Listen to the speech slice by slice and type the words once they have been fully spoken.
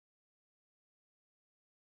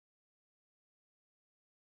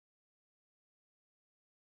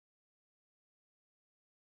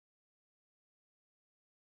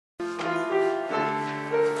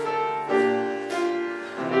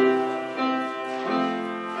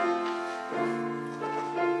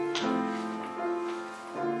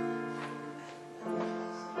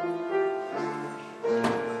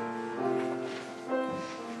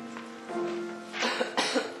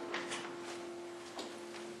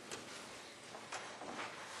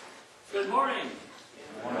Good morning.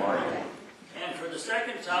 Good morning. And for the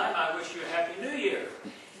second time, I wish you a Happy New Year.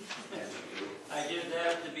 I did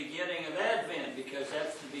that at the beginning of Advent because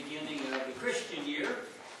that's the beginning of the Christian year,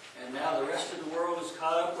 and now the rest of the world is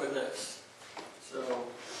caught up with us. So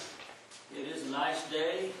it is a nice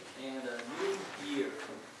day and a new year.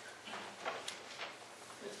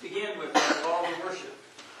 Let's begin with our call to worship.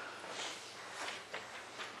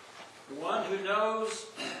 The one who knows,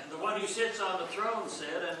 the one who sits on the throne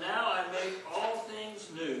said, "And now I make all things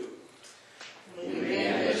new." We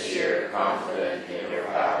begin this year confident in your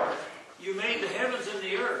power. You made the heavens and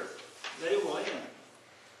the earth. They will end.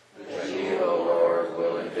 But you, O Lord,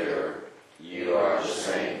 will endure. You are the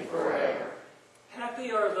same forever.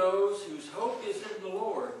 Happy are those whose hope is in the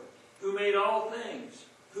Lord, who made all things,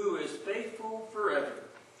 who is faithful forever.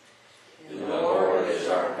 The Lord is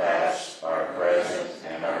our past, our present,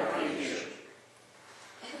 and our future.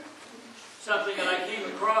 Something that I came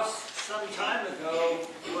across some time ago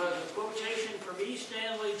was a quotation from E.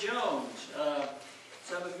 Stanley Jones.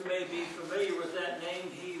 Some of you may be familiar with that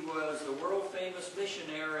name. He was a world-famous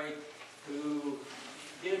missionary who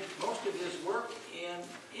did most of his work in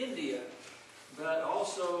India, but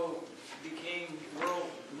also became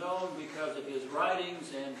world-known because of his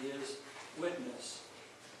writings and his witness.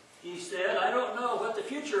 He said, "I don't know what the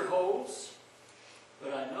future holds,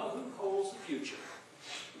 but I know who holds the future."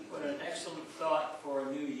 What an excellent thought for a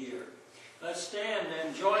new year. Let's stand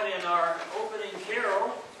and join in our opening carol,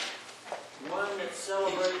 one that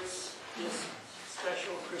celebrates this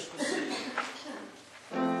special Christmas season.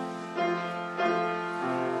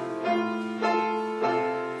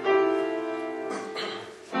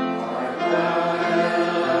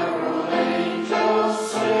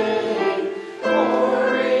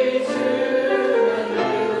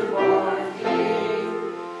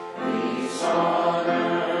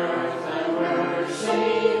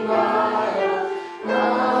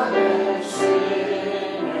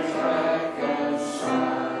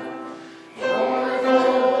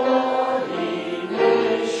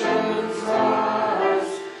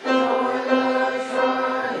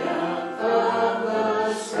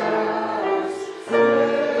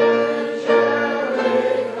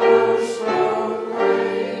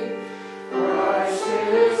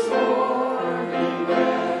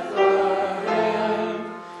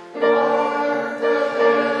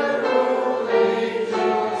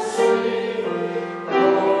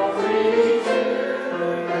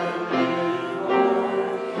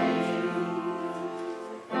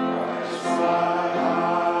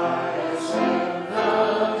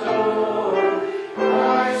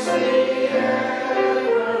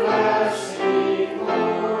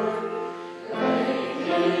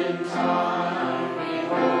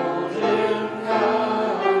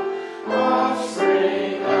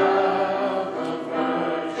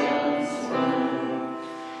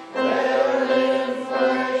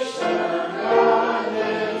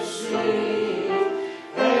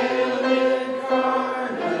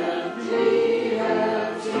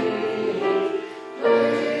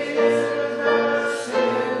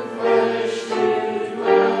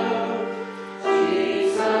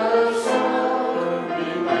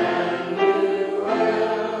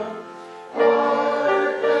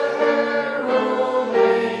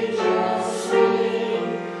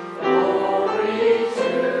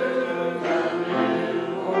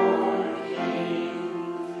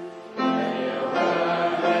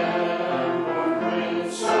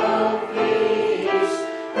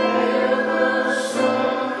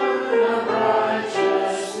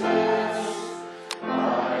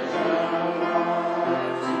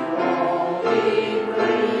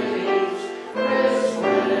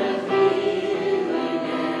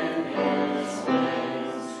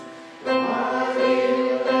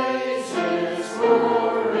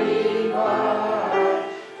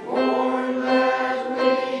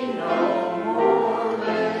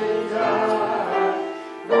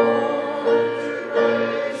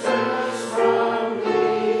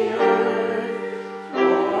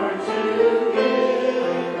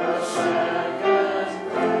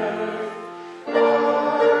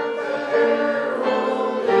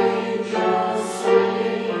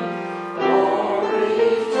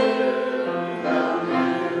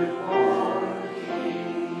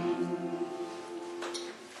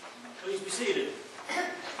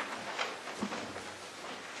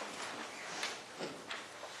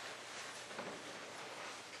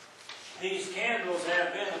 These candles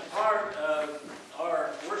have been a part of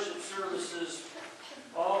our worship services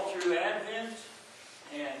all through Advent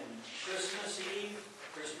and Christmas Eve,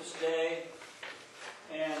 Christmas Day,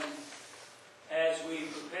 and as we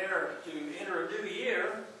prepare to enter a new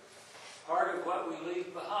year, part of what we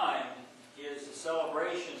leave behind is a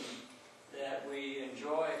celebration that we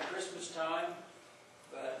enjoy at Christmas time,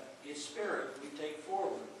 but its spirit we take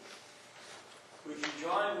forward. Would you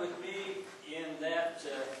join with me in that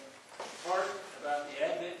part about the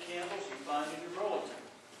Advent candles you find in your bulletin?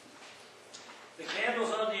 The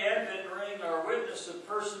candles on the Advent ring are a witness of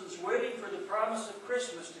persons waiting for the promise of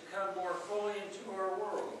Christmas to come more fully into our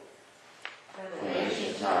world. In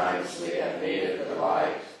ancient times we have needed the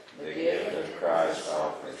light, the gift of Christ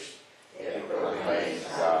offers. It proclaims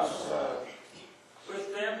God's love.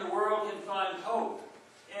 With them the world can find hope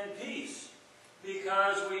and peace,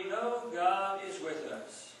 because we know God is with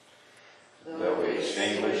us. Though we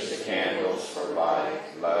extinguish the candles for light,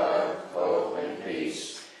 love, hope, and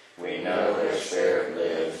peace, we know their spirit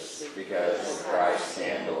lives, because the Christ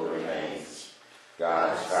candle remains.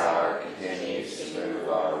 God's power continues to move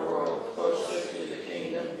our world closer to the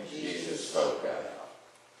kingdom Jesus spoke of.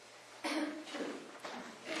 And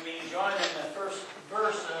we join in the first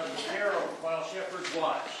verse of the carol, While Shepherds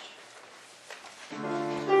Watched.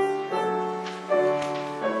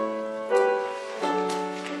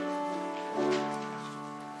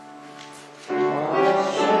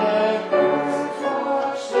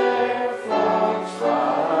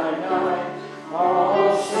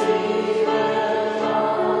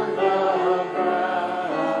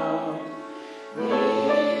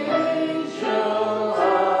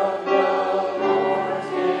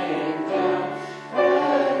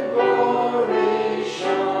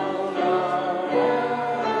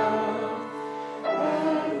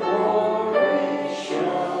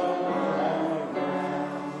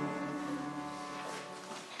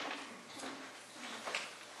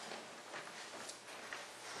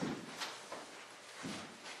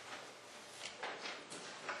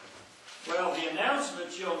 Well, the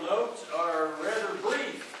announcements, you'll note, are rather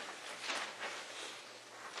brief.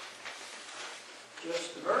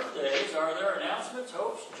 Just the birthdays. Are there announcements,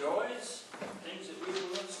 hopes, joys, things that we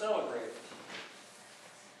will celebrate?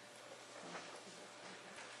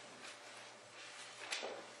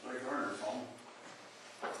 Ray Garner's home.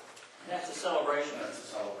 That's a celebration. That's a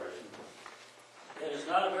celebration. It is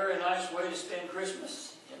not a very nice way to spend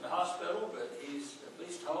Christmas in the hospital, but he's at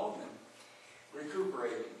least home and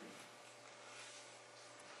recuperating.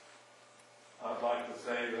 I'd like to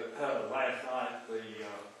say that last night the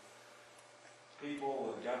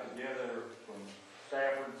people that got together from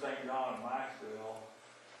Stafford, St. John, and Maxville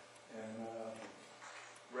and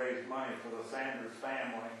raised money for the Sanders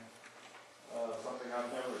family, something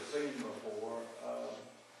I've never seen before.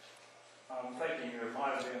 I'm thinking there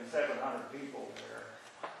might have been 700 people there,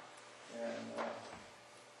 and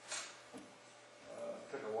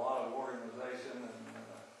took a lot of organization, and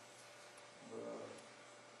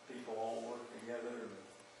the people all worked together.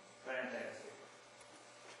 Fantastic.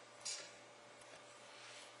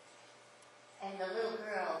 And the little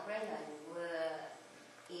girl, Brenda,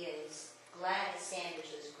 is Gladys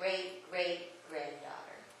Sanders'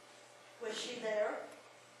 great-great-granddaughter. Was she there?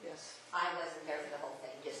 Yes. I wasn't there for the whole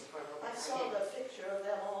thing, just for a little I bit. saw the picture of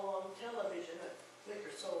them all on television a week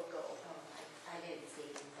or so ago. Oh, I didn't see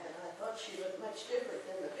it. And I thought she looked much different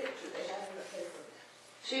than the picture they had in the paper.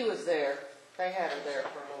 She was there. They had her there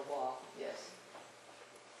for a little while, yes.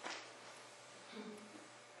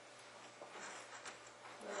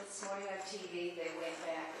 Well, this morning on TV, they went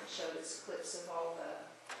back and showed us clips of all the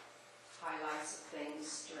highlights of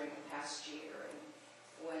things during the past year. And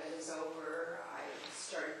when it was over, I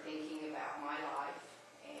started thinking about my life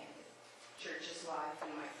and church's life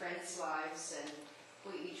and my friends' lives, and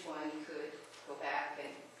we each one could go back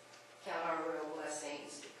and count our real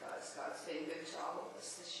blessings, because God's been good to all of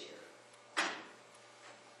us this year.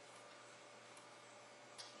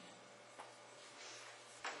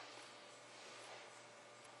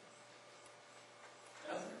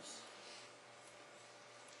 Others?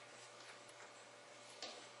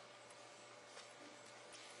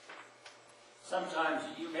 Sometimes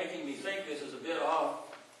you're making me think this is a bit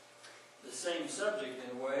off the same subject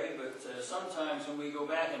in a way, but sometimes when we go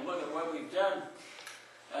back and look at what we've done,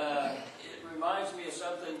 it reminds me of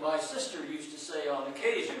something my sister used to say on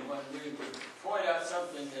occasion when we would point out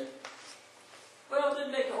something that, well,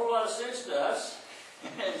 didn't make a whole lot of sense to us.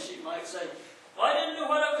 And she might say, well, I didn't know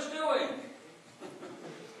what I was doing.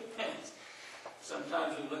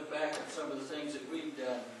 Sometimes we look back at some of the things that we've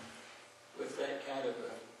done with that kind of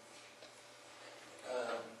a,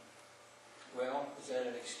 well, is that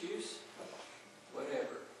an excuse?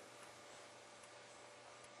 Whatever.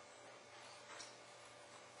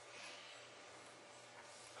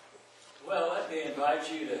 Well, let me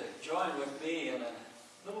invite you to join with me in a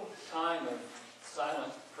little time of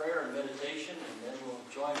silent prayer and meditation, and then we'll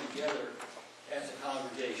join together as a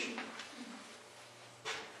congregation.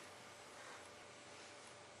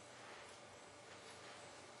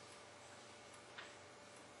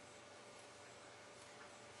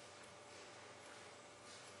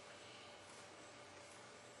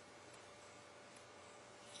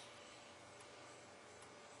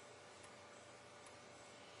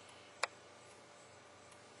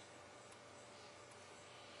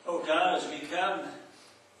 as we come,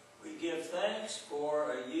 we give thanks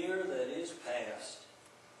for a year that is past,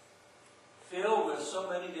 filled with so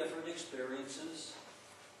many different experiences,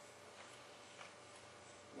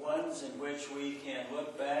 ones in which we can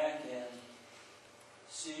look back and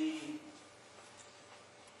see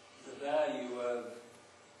the value of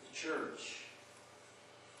the church,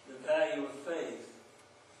 the value of faith.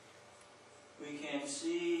 We can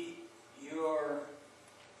see your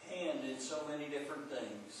hand in so many different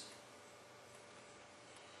things.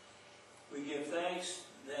 We give thanks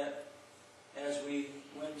that as we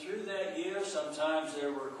went through that year, sometimes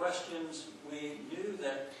there were questions. We knew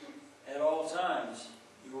that at all times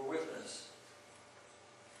you were with us.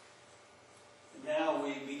 And now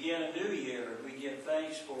we begin a new year. We give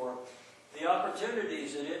thanks for the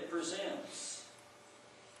opportunities that it presents.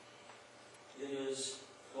 It is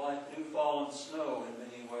like new fallen snow in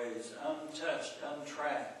many ways, untouched,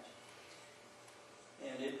 untracked.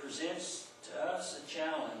 And it presents to us a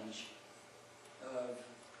challenge of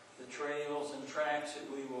the trails and tracks that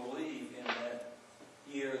we will leave in that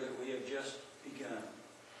year that we have just begun.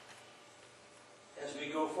 As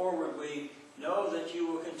we go forward, we know that you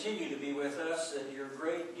will continue to be with us, that your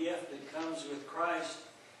great gift that comes with Christ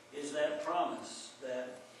is that promise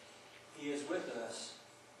that He is with us,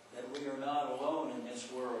 that we are not alone in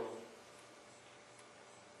this world.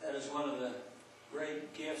 That is one of the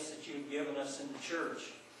great gifts that you've given us in the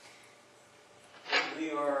church. We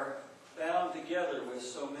are bound together with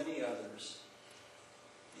so many others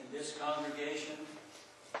in this congregation,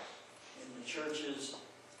 in the churches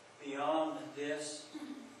beyond this,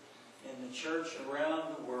 in the church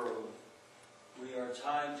around the world. We are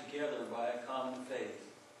tied together by a common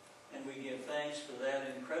faith, and we give thanks for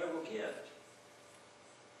that incredible gift.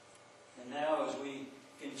 And now as we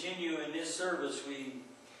continue in this service, we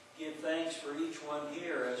give thanks for each one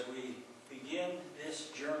here as we begin this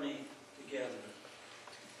journey together,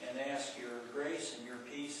 and ask your grace and your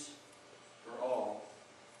peace for all.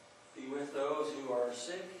 Be with those who are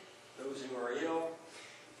sick, those who are ill.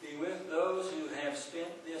 Be with those who have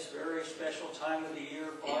spent this very special time of the year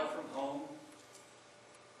far from home.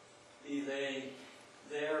 Be they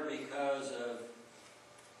there because of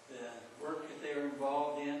the work that they're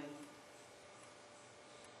involved in.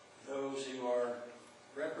 Those who are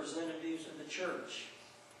representatives of the church.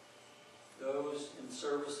 Those in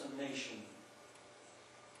service of nation.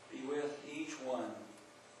 Be with each one.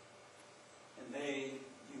 And may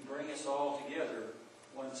you bring us all together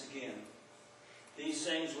once again. These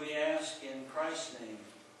things we ask in Christ's name,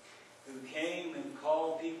 who came and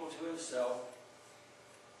called people to Himself,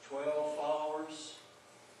 12 followers,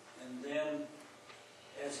 and then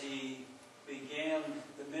as He began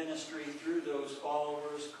the ministry through those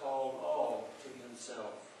followers, called all to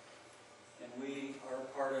Himself. And we are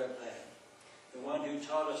part of that. The one who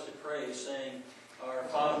taught us to pray, saying, Our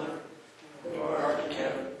Father, who art in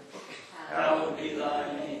heaven, hallowed be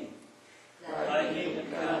Thy name. Thy kingdom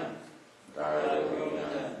come, Thy will be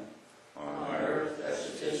done, on earth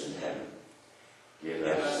as it is in heaven. Give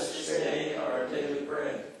us this day our daily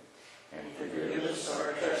bread, and forgive us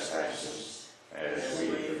our trespasses, as we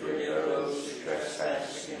forgive those who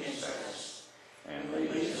trespass against us. And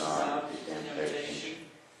lead us not into temptation,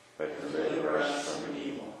 but deliver us from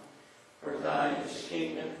evil. For Thine is the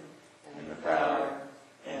kingdom, and the power,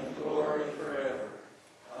 and the glory forever.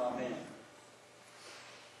 Amen.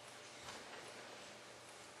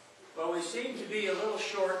 Well, we seem to be a little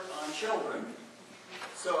short on children,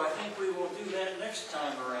 so I think we will do that next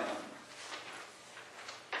time around.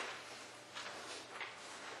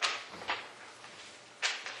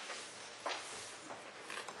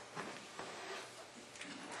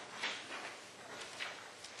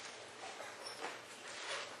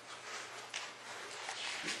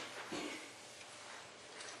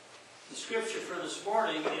 The scripture for this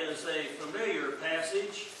morning is a familiar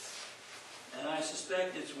passage, and I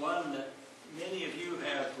suspect it's one that many of you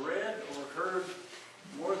have read or heard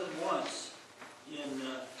more than once in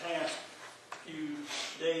the past few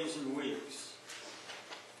days and weeks.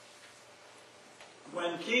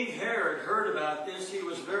 When King Herod heard about this, he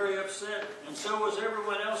was very upset, and so was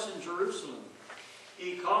everyone else in Jerusalem.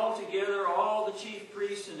 He called together all the chief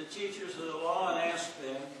priests and the teachers of the law and asked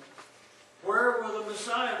them, "Where will the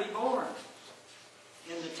Messiah be born?"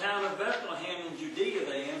 "In the town of Bethlehem in Judea,"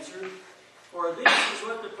 they answered. "For this is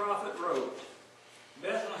what the prophet wrote.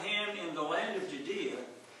 Bethlehem in the land of Judea,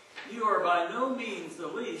 you are by no means the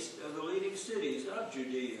least of the leading cities of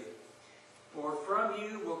Judea. For from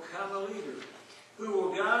you will come a leader who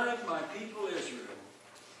will guide my people Israel."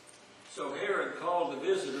 So Herod called the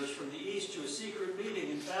visitors from the east to a secret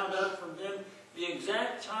meeting and found out from them the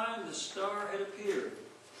exact time the star had appeared.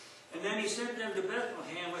 And then he sent them to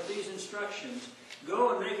Bethlehem with these instructions.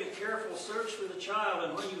 Go and make a careful search for the child,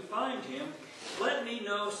 and when you find him, let me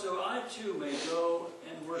know so I too may go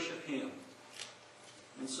and worship him.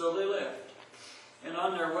 And so they left. And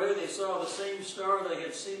on their way they saw the same star they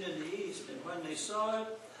had seen in the east. And when they saw it,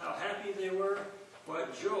 how happy they were,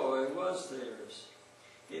 what joy was theirs.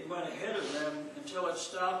 It went ahead of them until it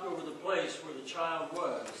stopped over the place where the child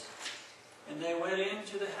was. And they went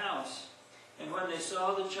into the house. And when they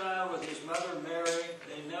saw the child with his mother Mary,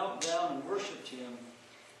 they knelt down and worshipped him.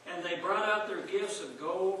 And they brought out their gifts of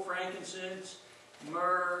gold, frankincense,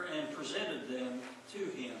 myrrh, and presented them to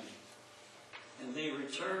him. And they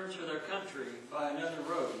returned to their country by another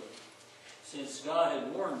road, since God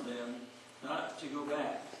had warned them not to go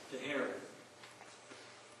back to Herod.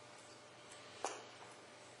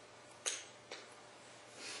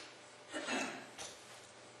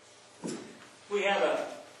 We have a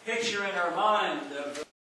picture in our mind of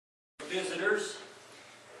visitors.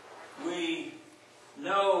 We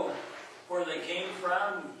know where they came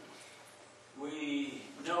from. We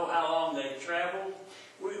know how long they traveled.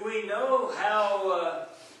 We know how,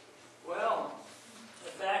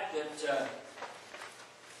 the fact that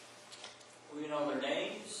we know their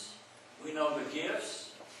names, we know their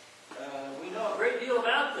gifts, we know a great deal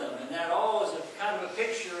about them, and that all is a kind of a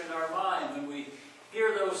picture in our mind when we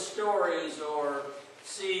hear those stories or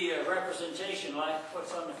see a representation like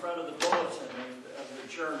what's on the front of the bulletin of the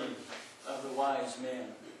journey of the wise men.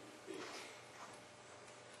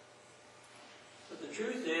 But the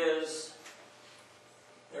truth is,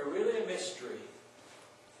 they're really a mystery.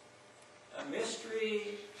 A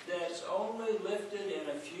mystery that's only lifted in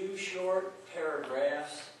a few short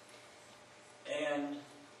paragraphs. And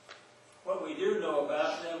what we do know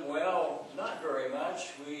about them, well, not very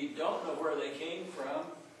much. We don't know where they came from.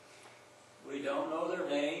 We don't know their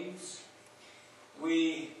names.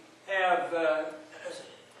 We have, at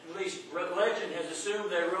least legend has assumed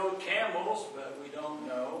they rode camels, but we don't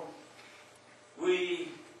know. We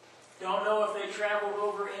don't know if they traveled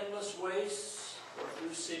over endless wastes or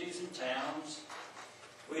through cities and towns.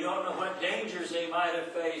 We don't know what dangers they might have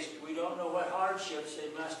faced. We don't know what hardships they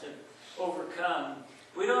must have overcome.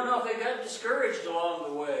 We don't know if they got discouraged along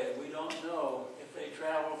the way. We don't know if they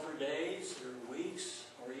traveled for days or weeks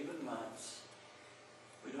or even months.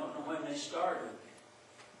 We don't know when they started.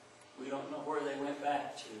 We don't know where they went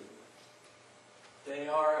back to. They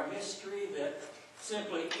are a mystery that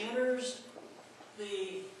simply enters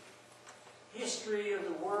the history of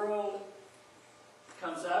the world,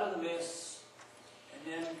 comes out of the mists,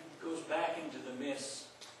 and then goes back into the mists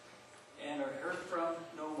and are heard from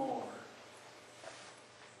no more.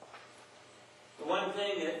 The one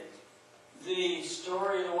thing that the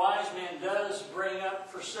story of the wise man does bring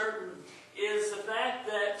up for certain is the fact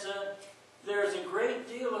that there's a great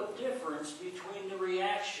deal of difference between the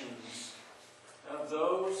reactions of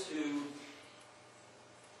those who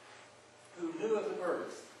knew of the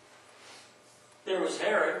birth. There was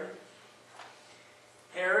Herod.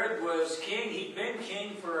 Herod was king. He'd been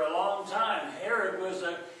king for a long time. Herod was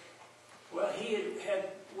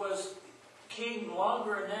was king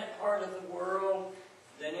longer in that part of the world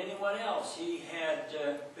than anyone else. He had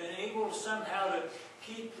been able somehow to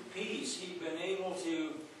keep the peace. He'd been able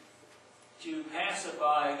to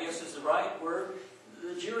pacify, I guess is the right word,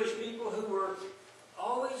 the Jewish people who were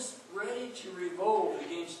always ready to revolt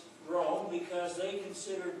against Rome because they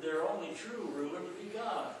considered their only true ruler to be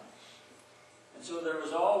God. And so there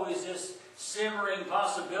was always this simmering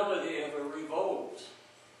possibility of a revolt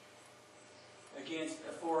against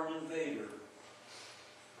a foreign invader.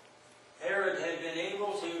 Herod had been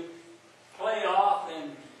able to play off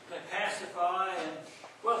and pacify, and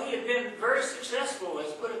he had been very successful,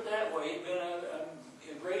 let's put it that way. He'd been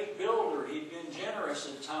a great builder. He'd been generous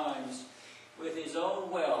at times with his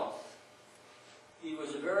own wealth. He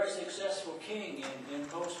was a very successful king in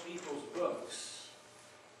most people's books.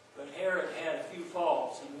 But Herod had a few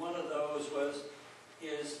faults, and one of those was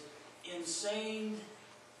his insane,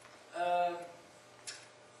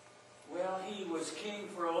 he was king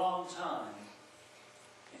for a long time,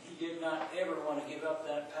 and he did not ever want to give up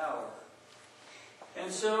that power.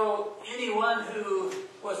 And so anyone who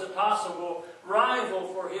was a possible rival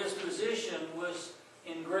for his position was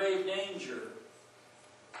in grave danger.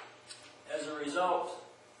 As a result,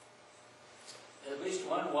 at least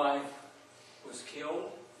one wife was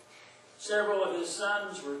killed. Several of his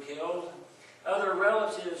sons were killed. Other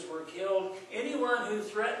relatives were killed. Anyone who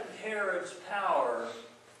threatened Herod's power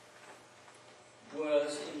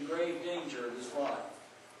was in grave danger of his life.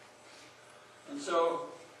 And so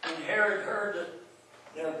when Herod heard that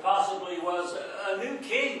there possibly was a new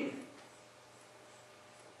king,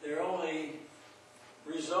 there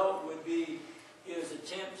result would be his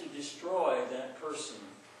attempt to destroy that person.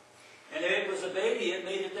 And if it was a baby, it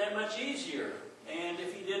made it that much easier. And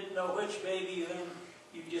if you didn't know which baby, then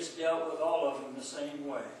you just dealt with all of them the same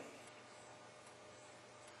way.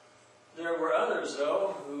 There were others,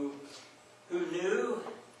 though, who knew.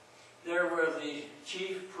 There were the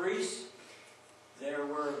chief priests. There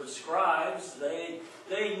were the scribes. They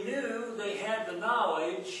knew, they had the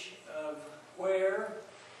knowledge of where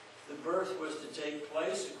the birth was to take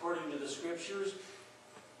place according to the Scriptures,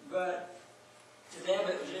 but to them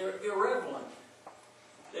it was irrelevant.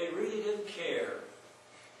 They really didn't care.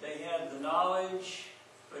 They had the knowledge,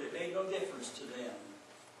 but it made no difference to them.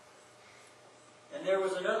 And there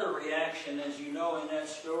was another reaction, as you know in that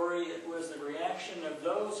story. It was the reaction of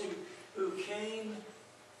those who came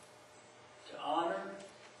to honor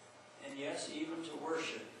and, yes, even to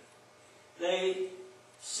worship. They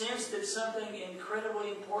sensed that something incredibly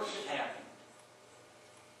important had happened,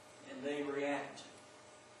 and they reacted.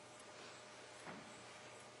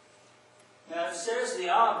 Now, it says the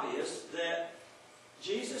obvious that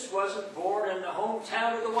Jesus wasn't born in the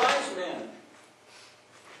hometown of the wise men.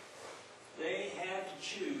 They had to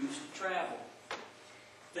choose to travel.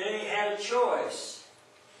 They had a choice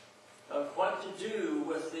of what to do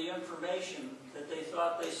with the information that they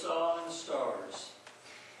thought they saw in the stars.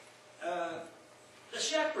 The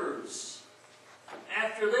shepherds,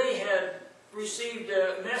 after they had received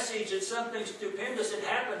a message that something stupendous had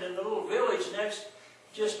happened in the little village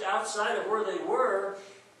just outside of where they were,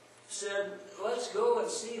 said, let's go and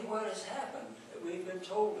see what has happened that we've been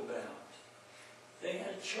told about. They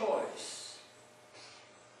had a choice.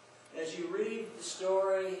 As you read the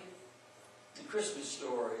story, the Christmas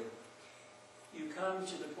story, you come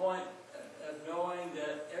to the point of knowing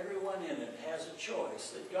that everyone in it has a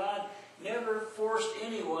choice, that God never forced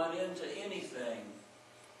anyone into anything.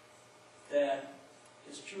 That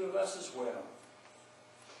is true of us as well.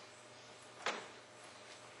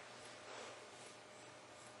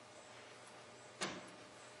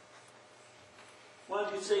 One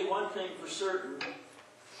could say one thing for certain,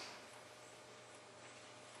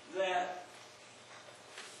 that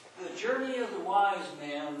the journey of the wise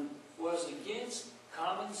man was against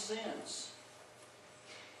common sense.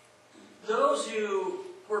 Those who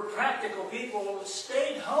were practical people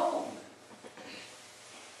stayed home.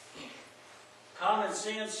 Common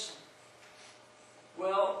sense,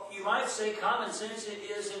 well, you might say common sense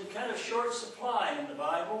is in kind of short supply in the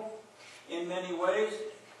Bible in many ways.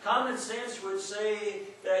 Common sense would say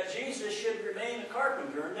that Jesus should remain a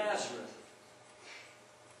carpenter in Nazareth.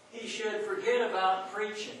 He should forget about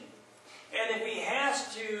preaching. And if he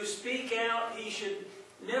has to speak out, he should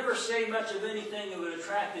never say much of anything that would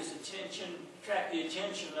attract his attention, attract the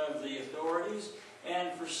attention of the authorities.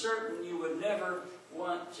 And for certain, you would never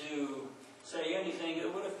want to say anything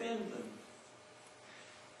that would offend them.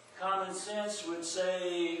 Common sense would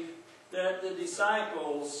say that the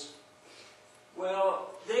disciples, well,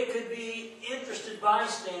 they could be interested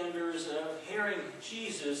bystanders of hearing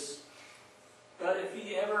Jesus, but if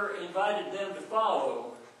he ever invited them to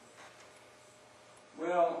follow,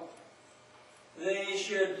 well, they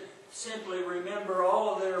should simply remember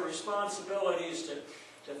all of their responsibilities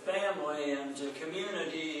to family and to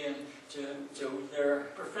community and to their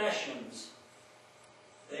professions.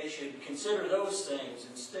 They should consider those things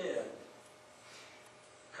instead.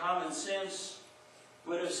 Common sense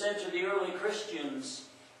would have said to the early Christians,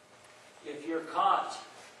 if you're caught,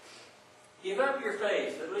 give up your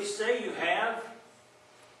faith. At least say you have,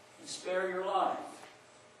 and spare your life.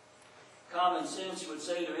 Common sense would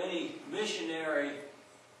say to any missionary,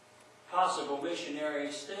 possible missionary,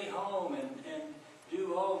 stay home and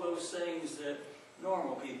do all those things that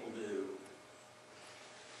normal people do.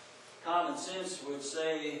 Common sense would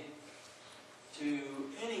say to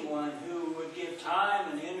anyone who would give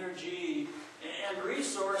time and energy and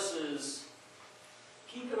resources,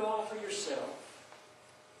 keep it all for yourself.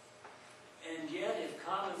 And yet, if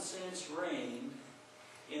common sense reigned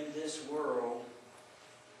in this world,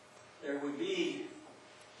 there would be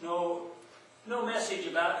no message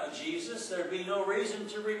about Jesus. There would be no reason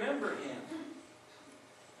to remember him.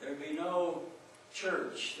 There would be no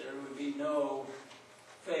church. There would be no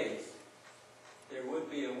faith. There would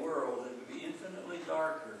be a world that would be infinitely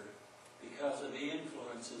darker because of the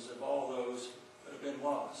influences of all those that have been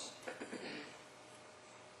lost.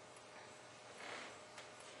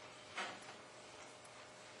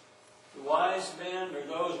 The wise men, or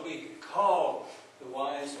those we call the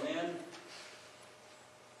wise men,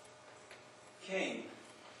 came.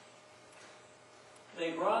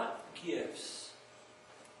 They brought gifts.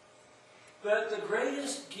 But the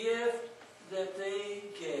greatest gift that they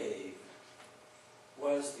gave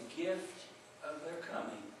was the gift of their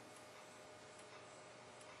coming.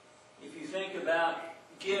 If you think about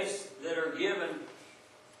gifts that are given,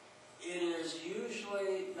 it is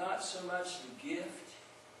usually not so much the gift,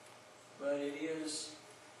 but it is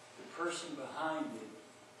the person behind it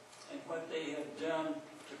and what they have done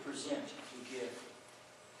to present the gift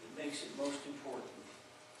that makes it most important.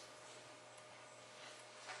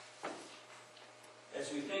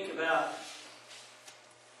 As we think about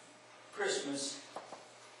Christmas,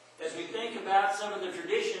 as we think about some of the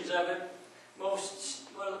traditions of it, one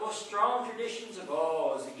of the most strong traditions of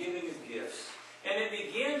all is the giving of gifts. And it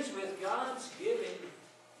begins with God's giving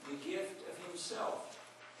the gift of Himself.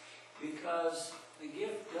 Because the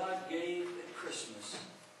gift God gave at Christmas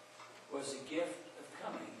was the gift of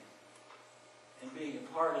coming and being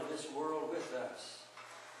a part of this world with us.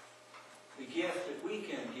 The gift that we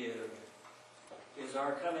can give is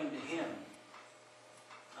our coming to Him.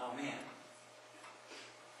 Amen.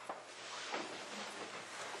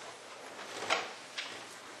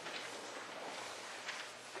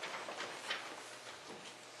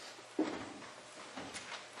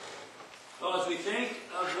 Well, as we think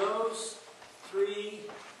of those three,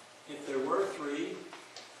 if there were three,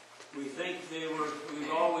 we think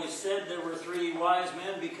we've always said there were three wise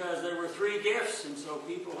men because there were three gifts, and so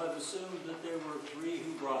people have assumed that there were three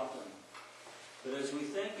who brought them. But as we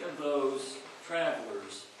think of those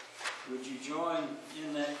travelers, would you join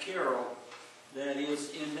in that carol that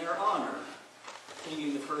is in their honor,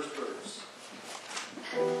 singing the first verse?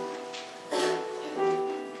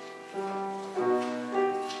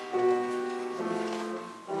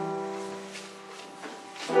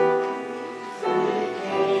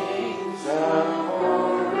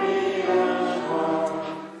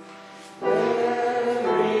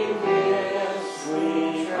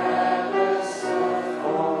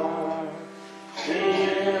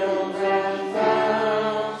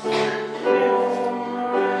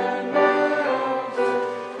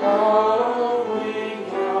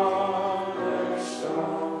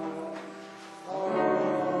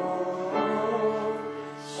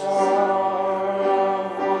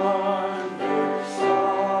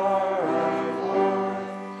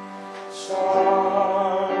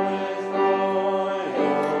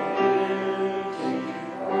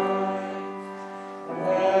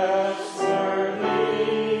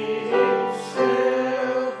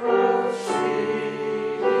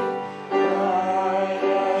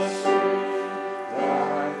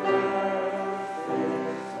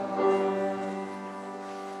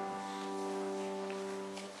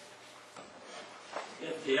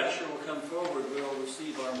 If the usher will come forward, we'll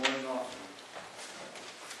receive our morning offering.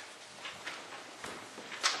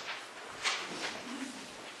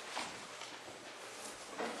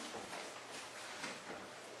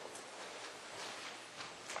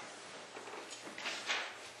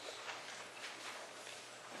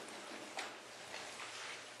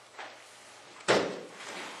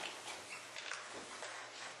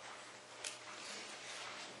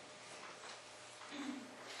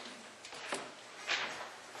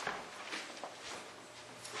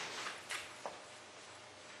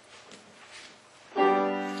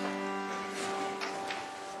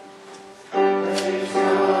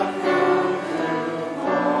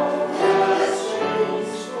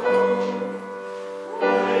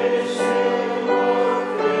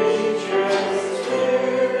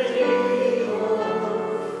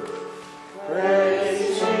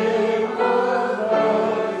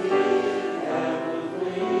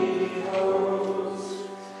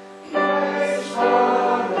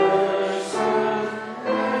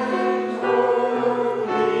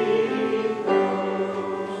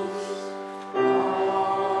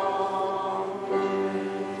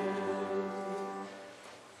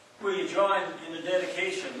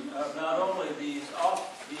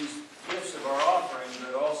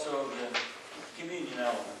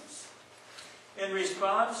 In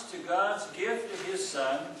response to God's gift of His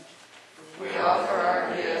Son, we offer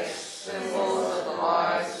our gifts, symbols of the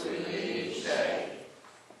lives we lead each day.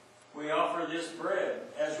 We offer this bread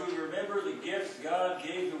as we remember the gift God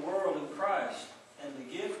gave the world in Christ and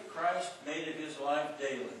the gift Christ made of His life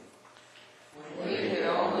daily. When He could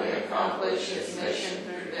only accomplish His mission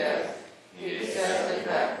through death, He accepted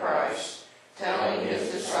that price, telling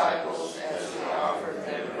His disciples as we offered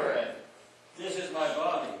them bread, "This is my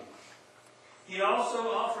body." He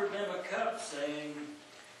also offered them a cup, saying,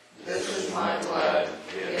 "This is my blood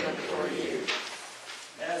given for you."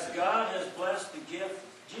 As God has blessed the gift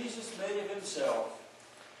Jesus made of Himself,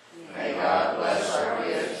 may God bless our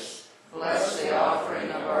gifts, bless the offering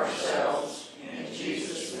of ourselves in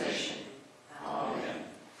Jesus' mission. Amen.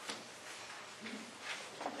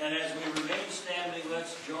 And as we remain standing, let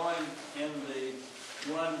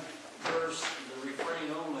verse, the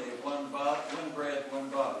refrain only, one bread, one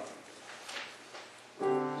body.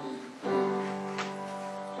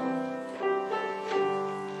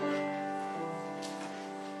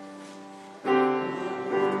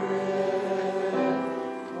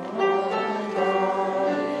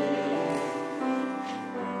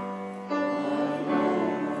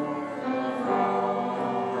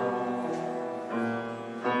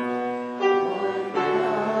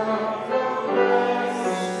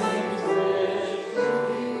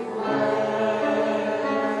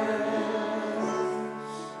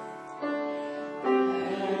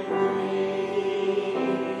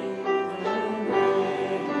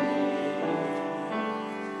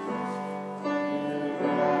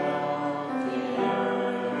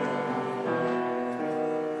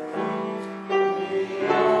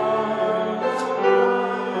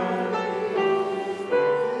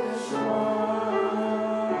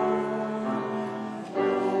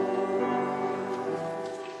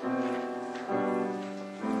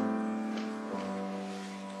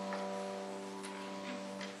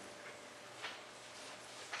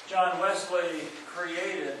 John Wesley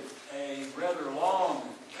created a rather long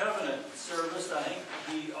covenant service I think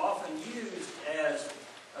he often used as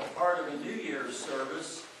a part of a New Year's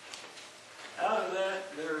service. Out of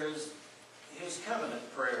that, there is his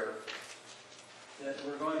covenant prayer that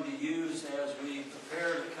we're going to use as we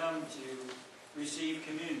prepare to come to receive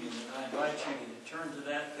communion. And I invite you to turn to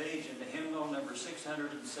that page in the hymnal number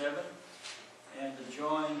 607 and to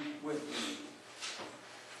join with me.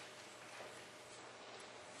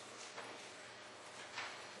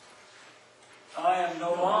 I am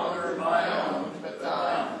no longer my own, but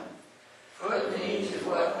thine. Put me to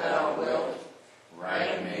what thou wilt,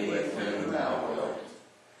 rank me with whom thou wilt.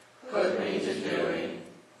 Put me to doing,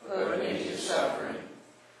 put me to suffering.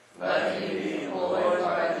 Let me be employed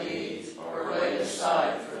by thee, or laid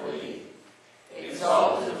aside for thee,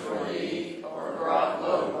 exalted for thee, or brought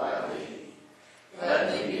low by thee.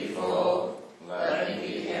 Let me be full, let me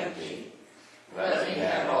be empty. Let me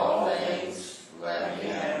have all things, let me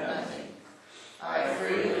have nothing. I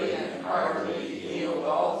freely and heartily yield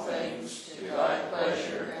all things to thy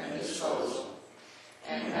pleasure and disposal.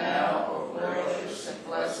 And now, O gracious and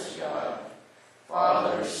blessed God,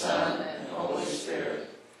 Father, Son, and Holy Spirit,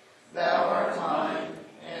 thou art mine,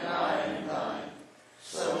 and I am thine.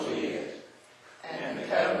 So be it. And the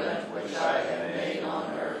covenant which I have made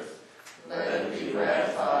on earth, let it be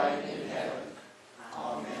ratified in heaven.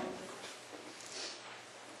 Amen.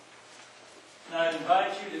 And I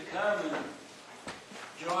invite you to come and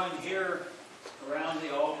join here around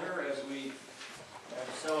the altar as we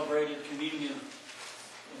have celebrated communion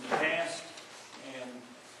in the past, and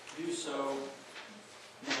do so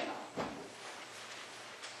now.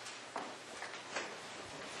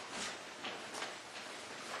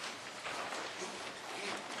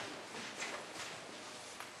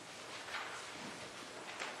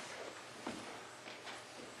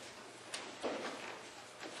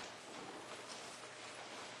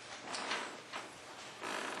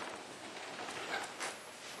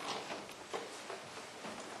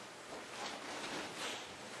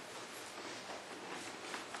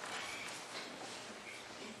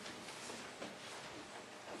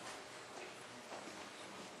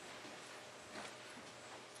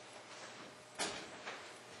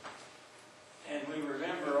 And we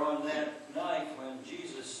remember on that night when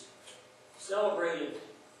Jesus celebrated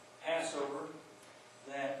Passover,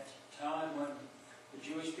 that time when the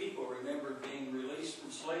Jewish people remembered being released from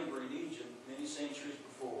slavery in Egypt many centuries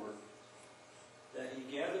before, that he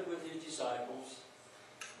gathered with his disciples,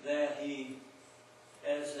 that he,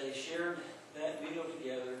 as they shared that meal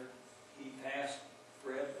together, he passed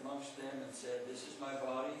bread amongst them and said, "This is my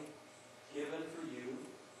body given for you."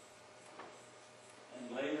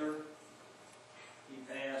 And later, he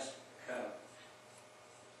passed a cup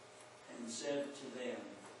and said to them,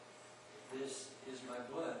 "This is my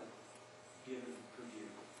blood given for you."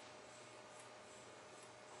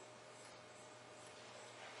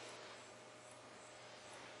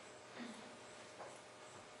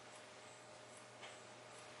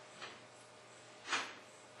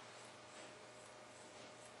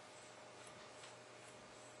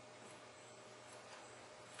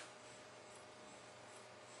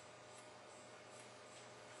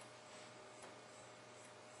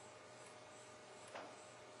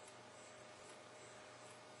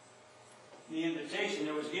 The invitation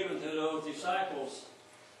that was given to those disciples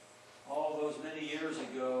all those many years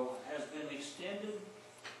ago has been extended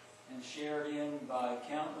and shared in by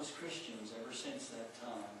countless Christians ever since that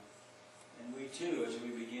time. And we too, as we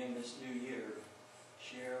begin this new year,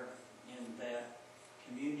 share in that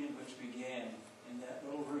communion which began in that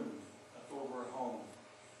little room up over her home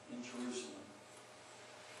in Jerusalem.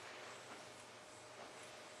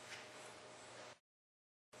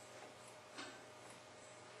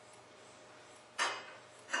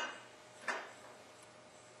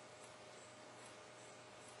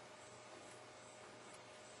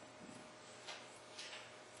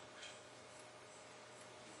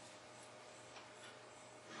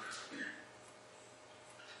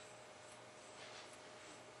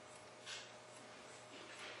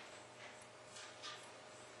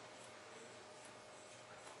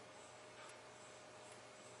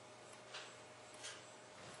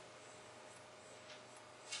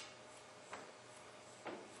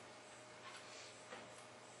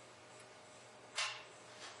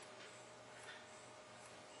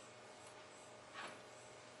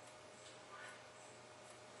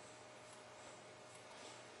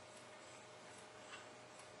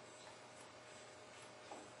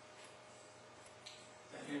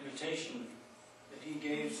 Invitation that he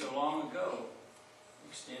gave so long ago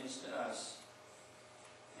extends to us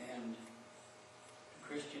and to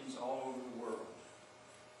Christians all over the world.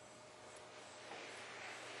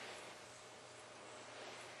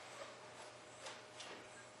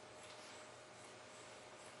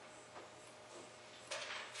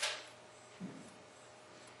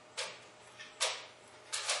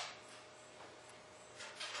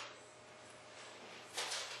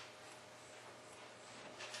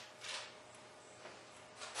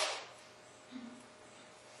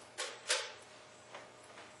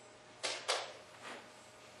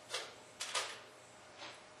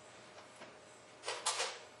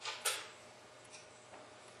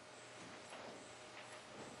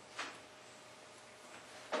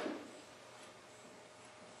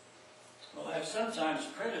 Well, I've sometimes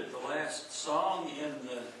printed the last song in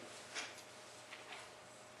the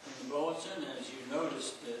bulletin, as you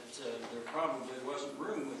noticed that there probably wasn't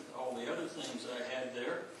room with all the other things I had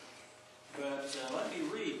there. But let me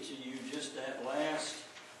read to you just that last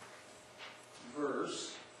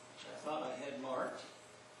verse, which I thought I had marked.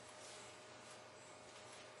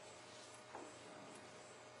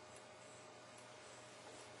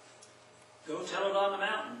 Go tell it on the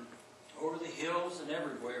mountain, over the hills and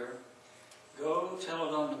everywhere. Go tell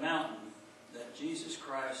it on the mountain that Jesus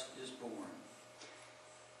Christ is born.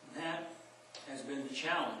 And that has been the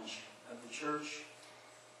challenge of the church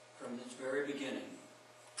from its very beginning.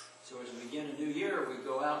 So as we begin a new year, we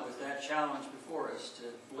go out with that challenge before us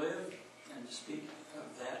to live and to speak of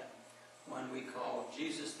that one we call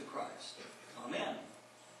Jesus the Christ. Amen.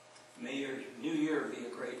 May your new year be a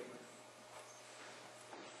great one.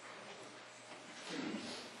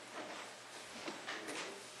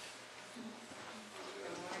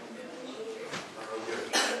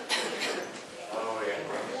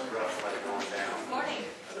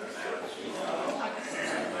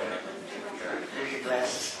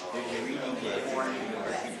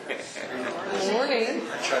 I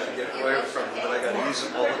try to get away from them, but I got to use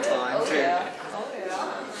them all the time, too.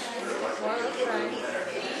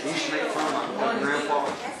 He used to make fun of my grandpa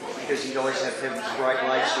because he'd always have him bright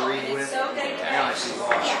lights to read with. Now I see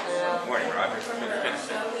why. Morning, Roger.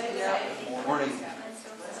 Morning.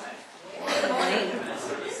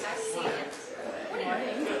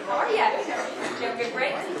 How are you? Did you have a good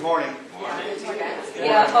break? Good morning.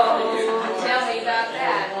 Yeah, tell me about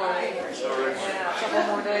that. Couple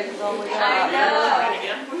more days is all we got. I know.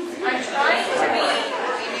 I'm trying to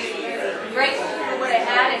be grateful for what I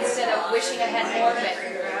had instead of wishing I had more of it.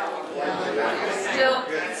 Still,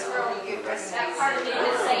 that part of me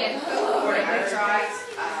is saying, good morning.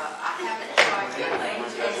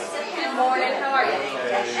 Good morning, how are you?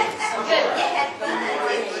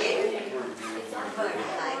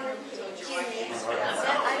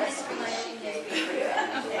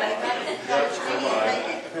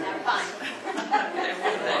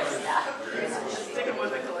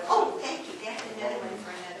 Oh, thank you. That's another one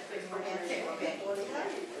for another.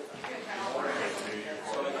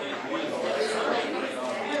 So again, we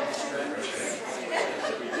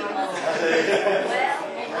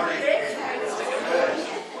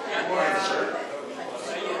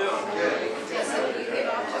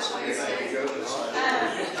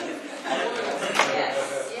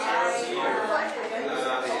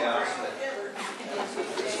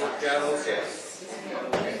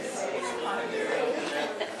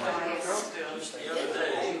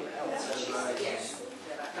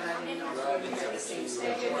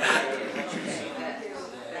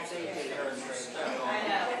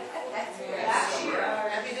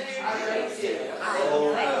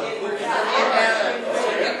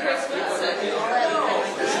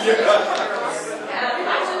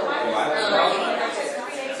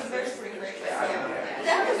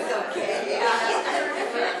Okay, yeah.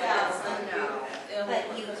 But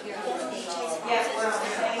you're guessing. Yeah, we're on the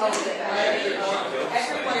same. Oh,